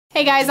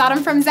Hey guys,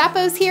 Autumn from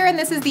Zappos here, and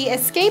this is the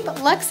Escape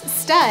Lux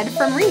Stud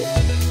from Reef.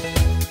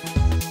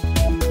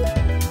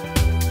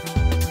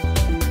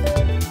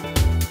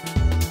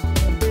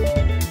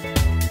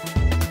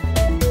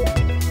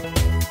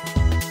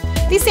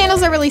 These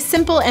sandals are really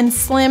simple and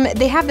slim.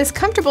 They have this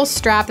comfortable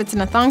strap that's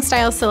in a thong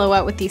style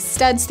silhouette with these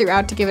studs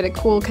throughout to give it a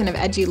cool kind of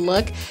edgy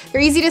look. They're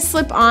easy to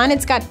slip on.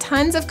 It's got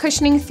tons of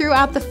cushioning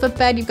throughout the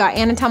footbed. You've got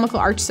anatomical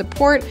arch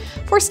support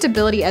for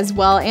stability as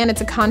well, and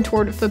it's a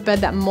contoured footbed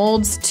that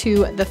molds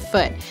to the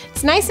foot.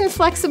 It's nice and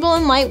flexible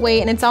and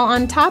lightweight, and it's all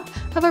on top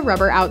of a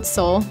rubber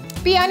outsole.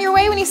 Be on your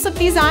way when you slip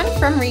these on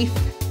from Reef.